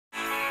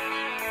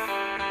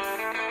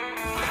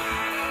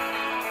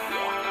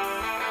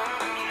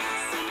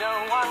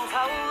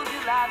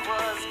life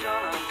was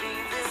gonna be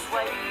this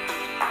way.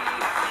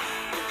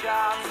 Your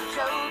job's a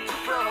joke, you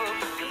broke,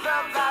 your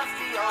love life's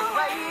the old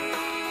way.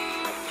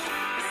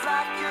 It's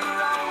like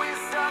you're always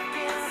stuck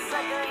in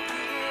second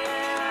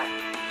gear.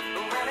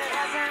 But when it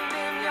hasn't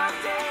been your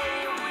day,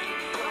 your week,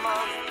 your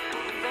month,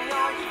 even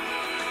your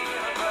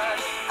year.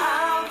 But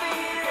I'll be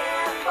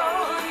there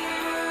for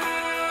you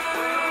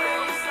when the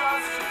rain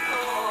starts to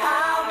pour.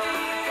 I'll be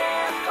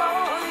there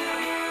for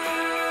you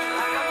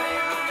like I've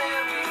been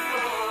there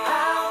before.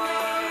 I'll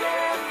be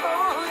there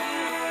for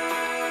you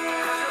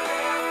 'cause you're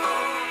there for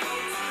me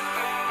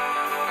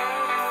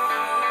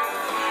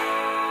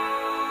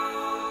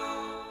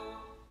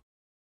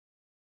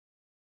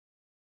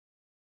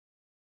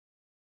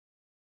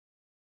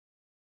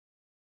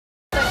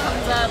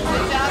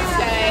Good job,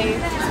 Shay.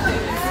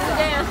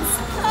 Dance.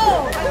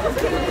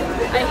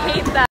 I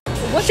hate that.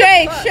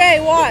 Shay,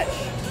 watch.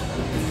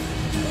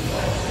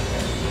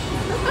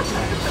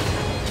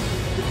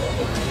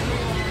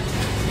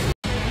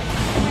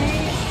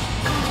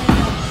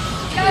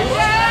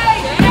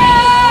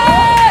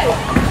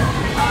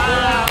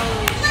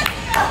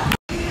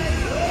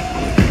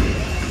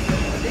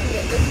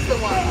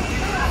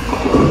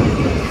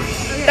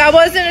 That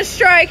wasn't a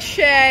strike,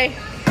 Shay.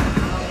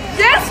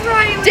 That's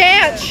right.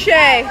 Dance,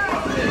 Shay.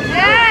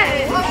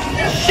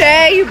 Yes.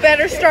 Shay, you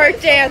better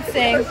start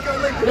dancing.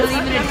 Not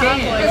even a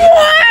dance.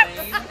 What?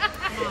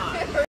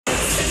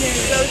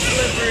 So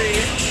slippery.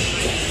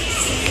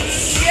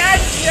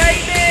 Yes,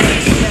 Jamie.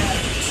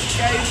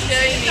 Go,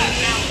 Jamie.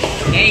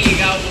 Hey, you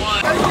got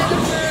one.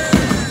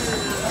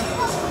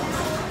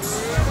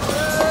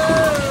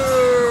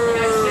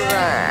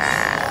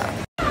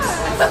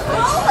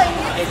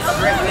 It's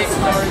drifting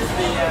towards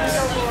the,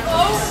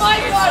 Oh my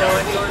God.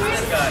 going towards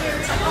the gutter.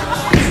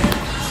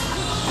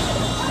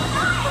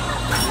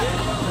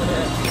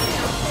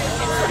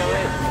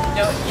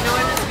 No, you know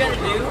what it's gonna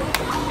do?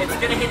 It's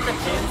gonna hit the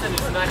pins and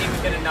it's not even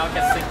gonna knock a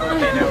single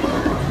pin over.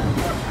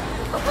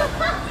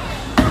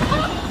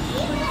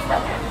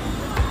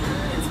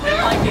 It's been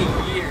like a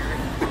year.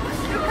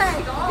 Okay,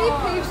 be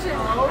patient.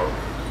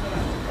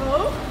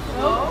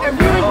 Oh,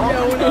 everyone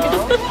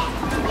knows.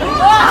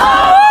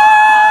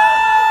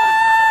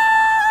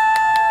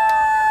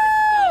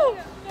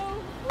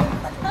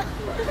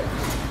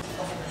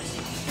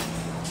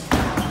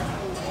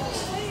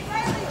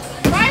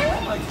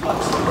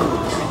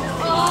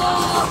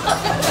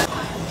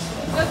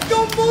 Let's go,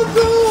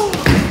 Mogo!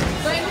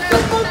 Let's go,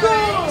 Mogo!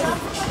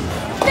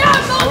 Yeah,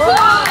 Mogo!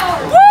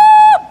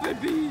 Woo,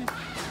 baby!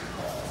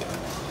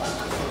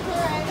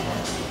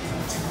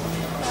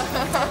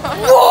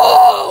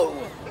 Whoa!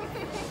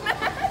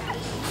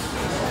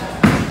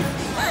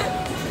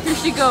 Here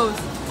she goes.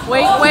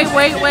 Wait.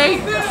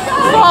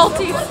 Ball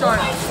teeth start.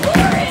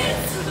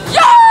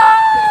 Yeah!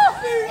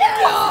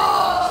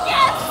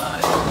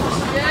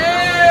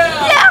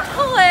 Yeah,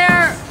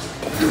 Claire!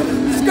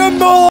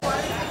 Scumble.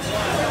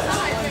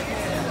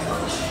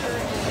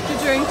 To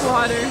drink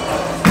water.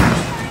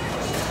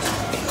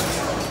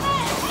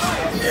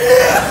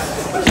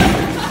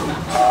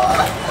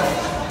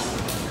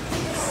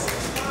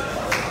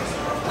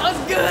 That was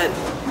good.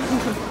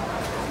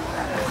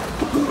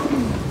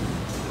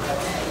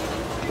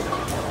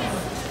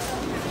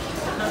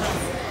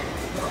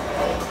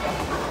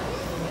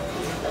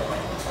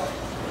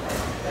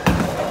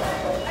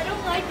 I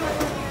don't like it.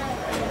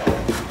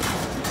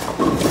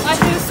 I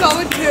think so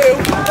too.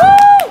 Woo!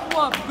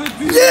 What,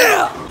 baby?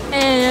 Yeah!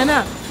 Anna.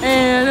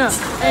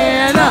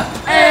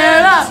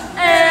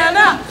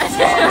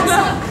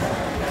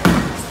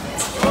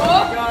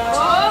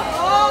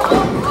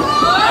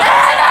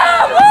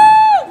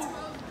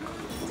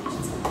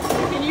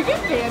 Can you get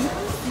banned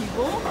from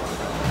Siebel?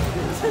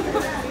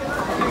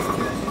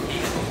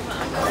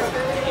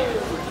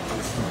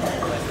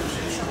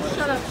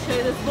 Shut up, Shay.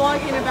 That's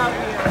vlogging about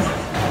you.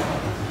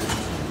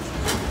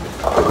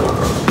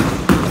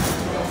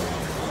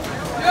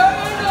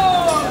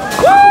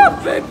 Woo,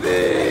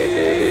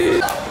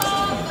 baby!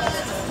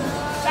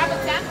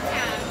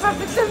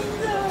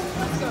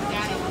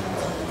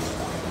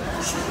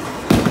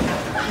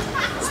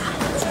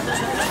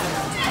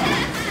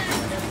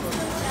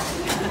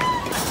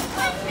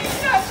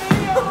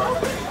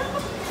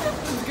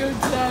 Let's go,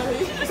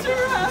 Daddy. Let's go,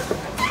 Daddy.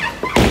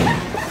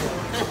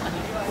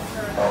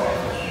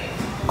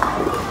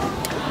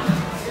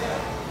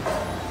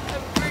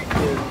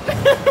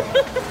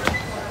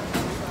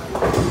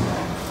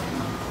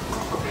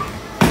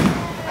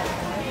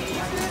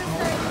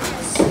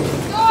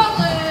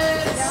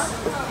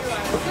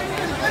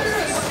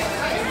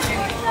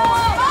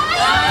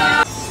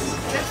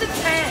 That's a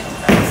 10.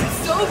 It's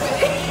so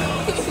big.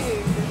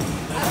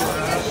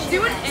 Do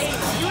an 8.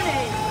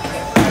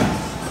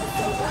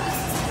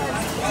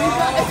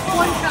 It's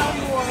 1 pound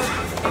more.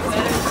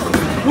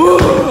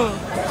 Whoa.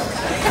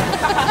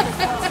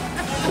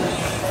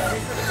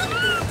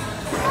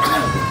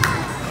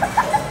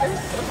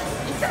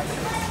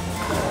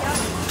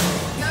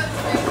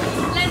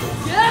 Let's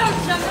go,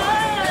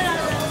 Jamal!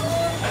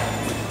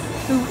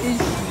 Who is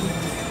she?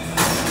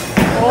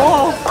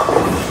 Oh.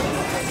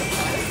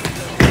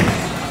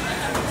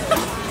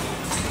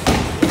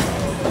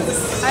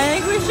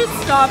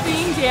 should stop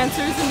being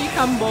dancers and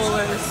become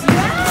bowlers.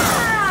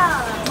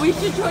 Yeah! We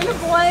should join a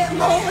bowling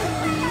league.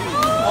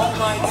 Oh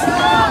my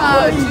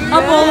god.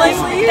 A bowling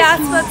league?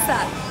 That's what's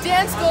up.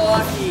 Dance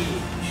goals.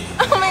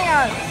 Oh my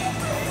god.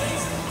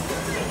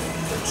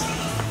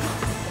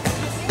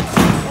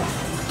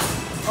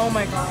 Oh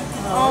my god.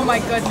 Oh my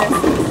goodness.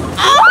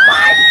 Oh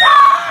my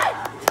god!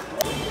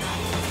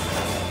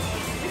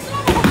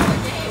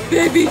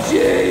 Baby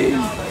Jane.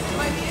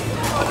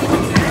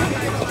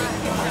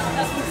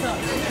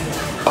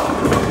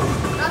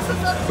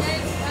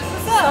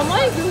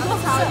 Someone Google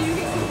how do you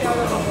get kicked out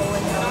of a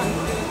bowling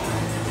alley.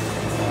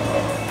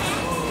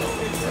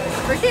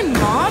 Freaking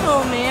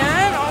model,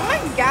 man. Oh my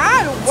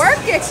god.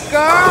 Work it,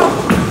 girl.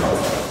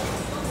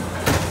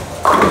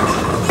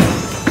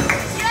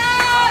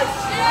 Yes!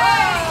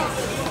 Yeah!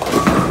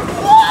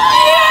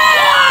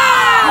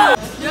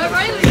 Yeah,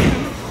 Riley.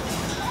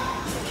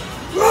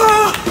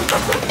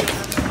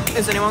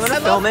 Is anyone gonna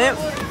film it?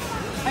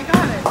 I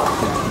got it.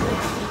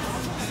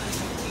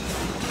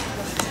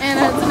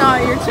 Anna, it's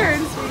not your turn,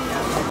 sweetie.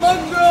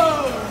 Let's go!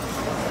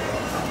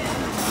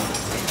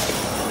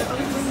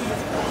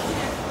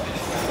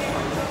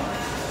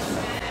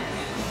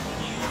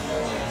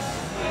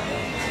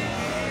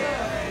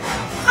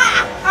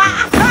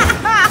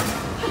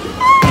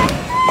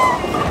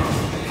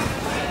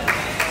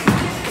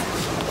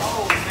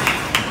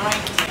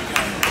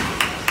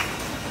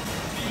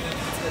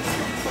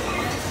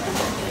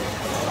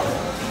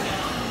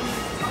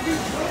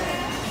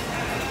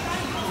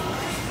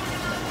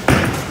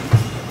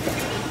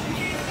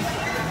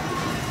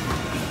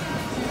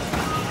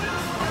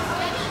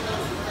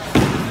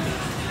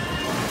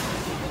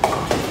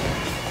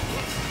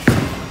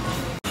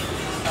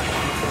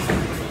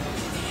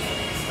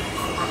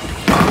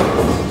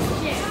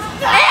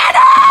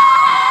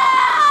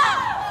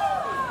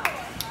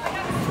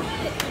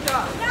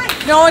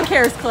 No one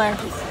cares, Claire.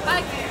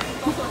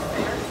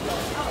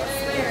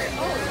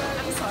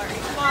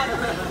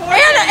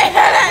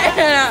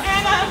 Anna!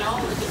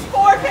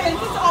 4 pins,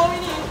 that's all we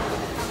need.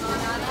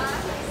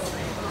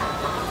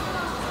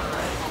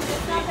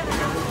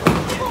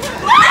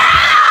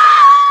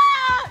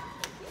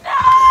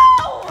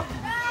 No!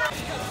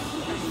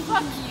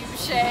 Fuck you,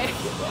 Shay.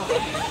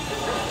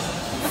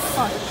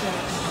 Fuck Shay.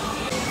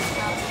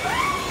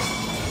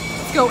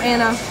 Let's go,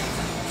 Anna.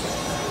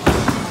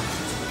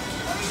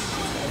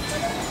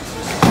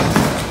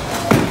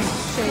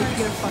 Shay, you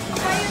get a fucking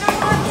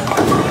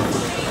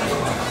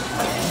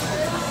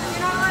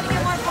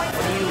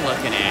What are you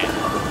looking at?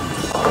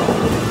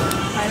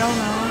 I don't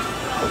know.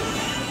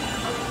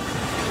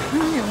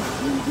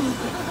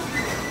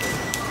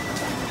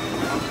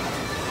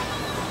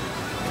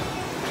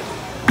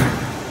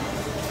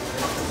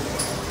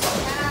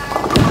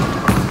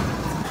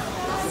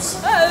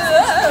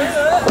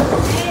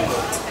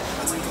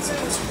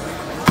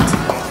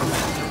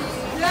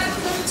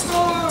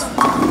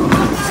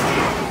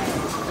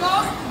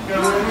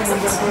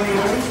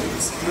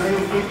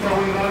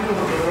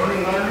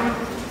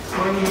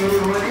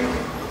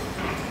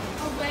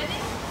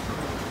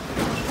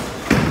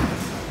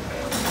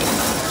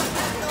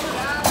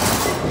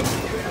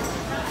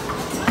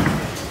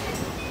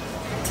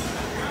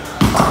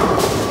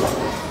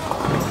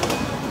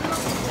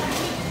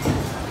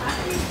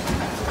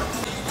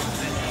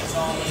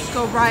 Let's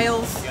go,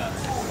 Riles.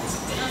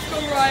 Let's go,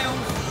 Riles.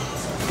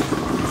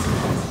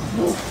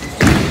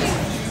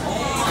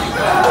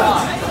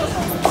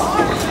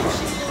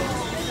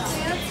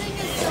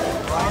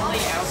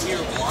 Riley out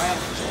here wild.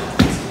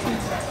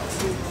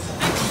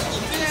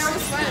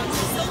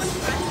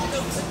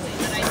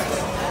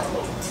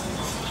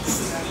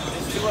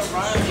 Let's do what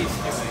Riley's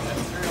doing.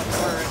 That's real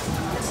word.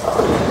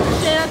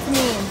 Shit, that's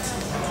mean.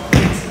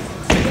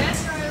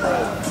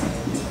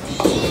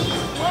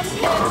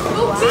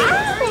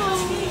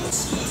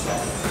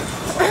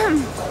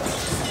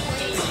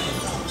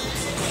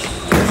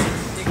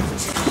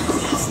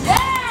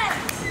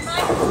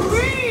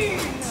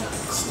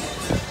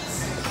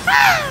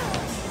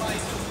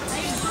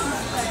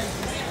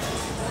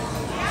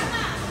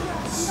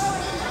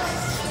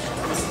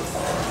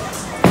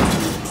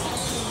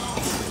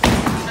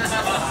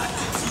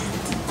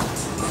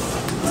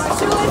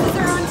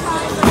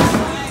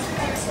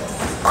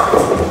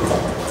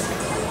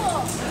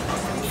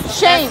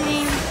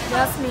 Shane.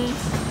 That's me.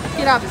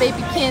 Get up,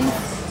 babykin.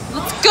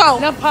 Let's go.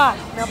 No pop.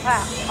 No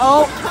pop.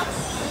 Oh.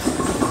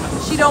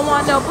 She don't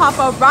want no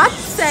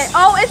paparazzi.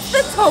 Oh, it's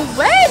the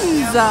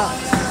twins.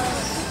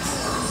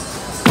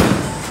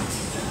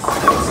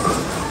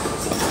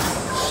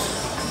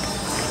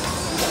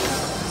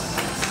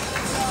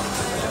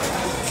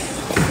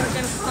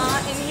 Freaking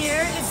hot in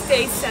here. It's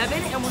day 7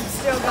 and we're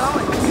still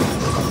going.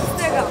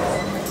 Still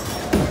going.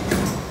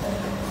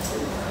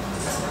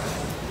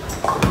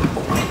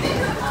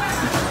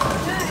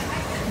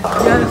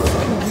 Yes.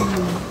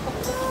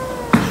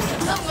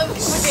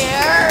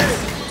 Scared.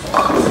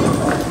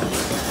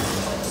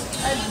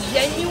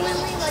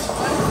 Genuinely like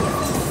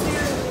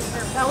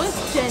That was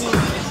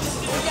genuine.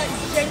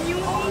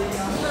 genuinely.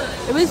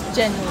 It was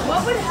genuine.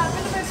 What would happen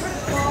if I put a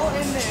ball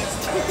in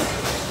there?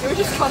 It would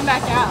just come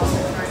back out.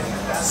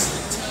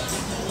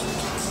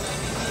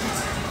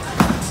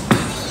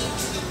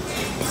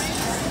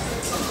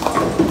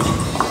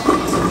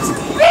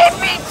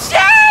 Baby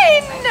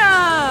Jane!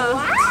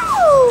 Wow!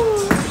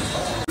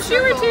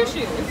 Shoe or two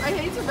shoes? I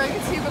hate to break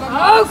it to you, but I'm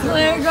Oh,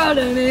 Claire got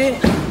in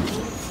it.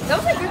 That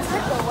was a good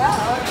circle.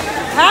 Wow.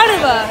 How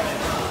did that?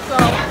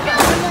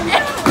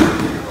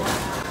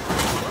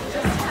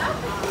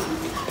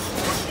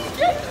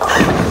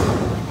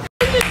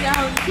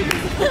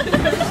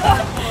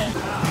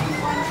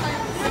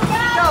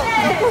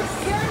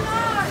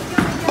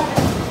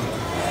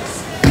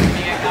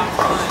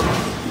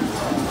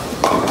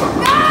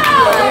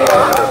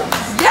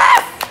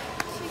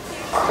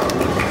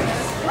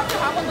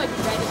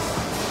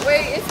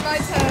 Wait, it's my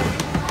turn.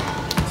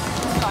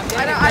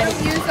 I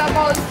don't use that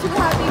ball. It's too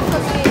heavy for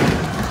me.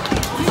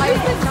 I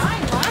used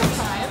 9 last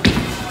time.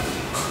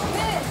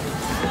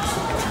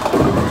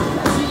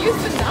 You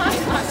used 9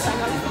 last time.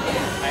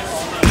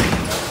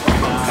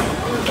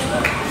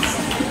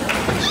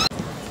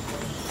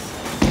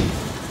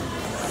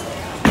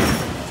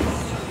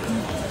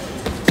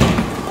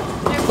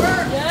 It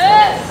worked.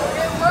 Yes!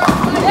 It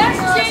worked. Yes,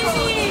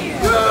 Jamie!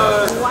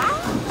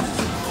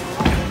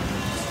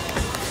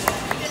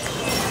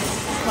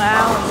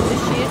 Wow,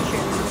 this she is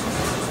true.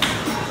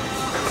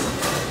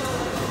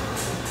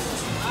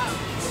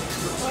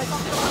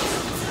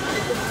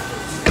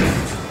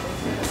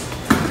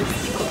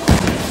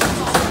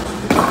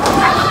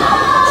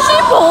 She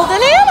pulled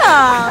an Anna!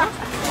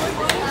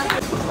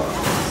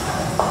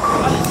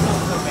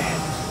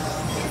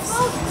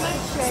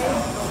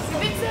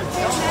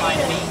 Don't lie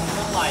to me.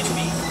 Don't lie to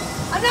me.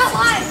 I'm not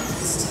lying!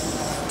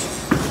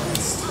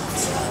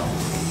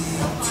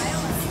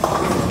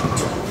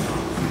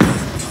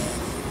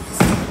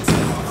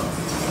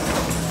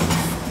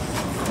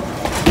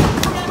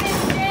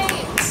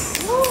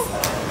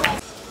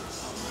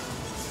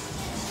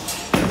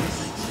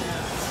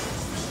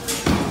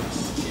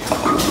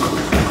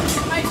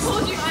 I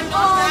told you I'm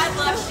not bad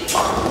lefty.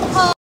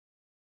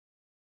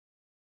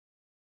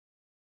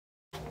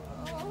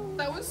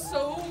 That was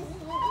so.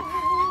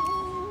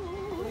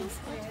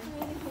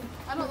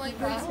 I don't like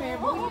that.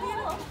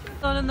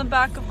 Alone in the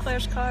back of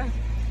Claire's car.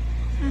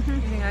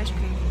 Eating ice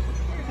cream.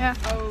 Yeah.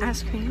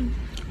 Ice cream.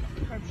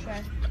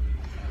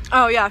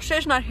 Oh yeah,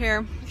 Shay's not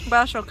here, but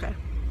that's okay.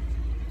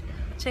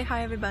 Say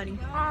hi, everybody.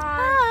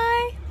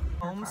 Hi.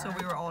 Home, so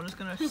we were all just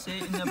gonna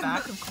sit in the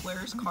back of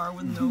Claire's car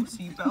with no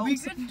seatbelts. We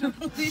could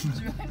totally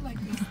drive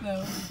like this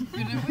though,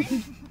 couldn't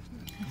we?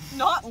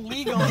 Not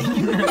legally.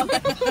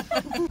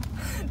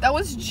 That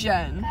was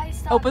Jen.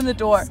 Open the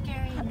door.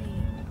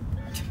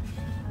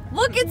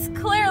 Look, it's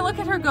Claire. Look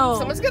at her go.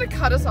 Someone's gonna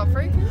cut us off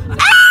right now.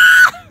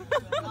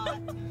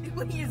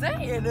 What are you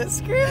saying?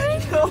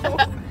 Screaming?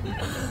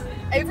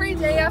 Every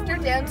day after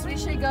dance, we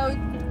should go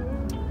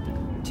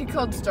to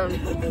Coldstone.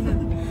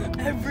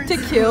 Every To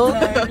kill.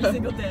 every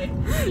single day.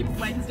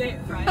 Wednesday,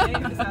 Friday,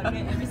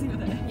 Saturday, every single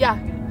day. Yeah.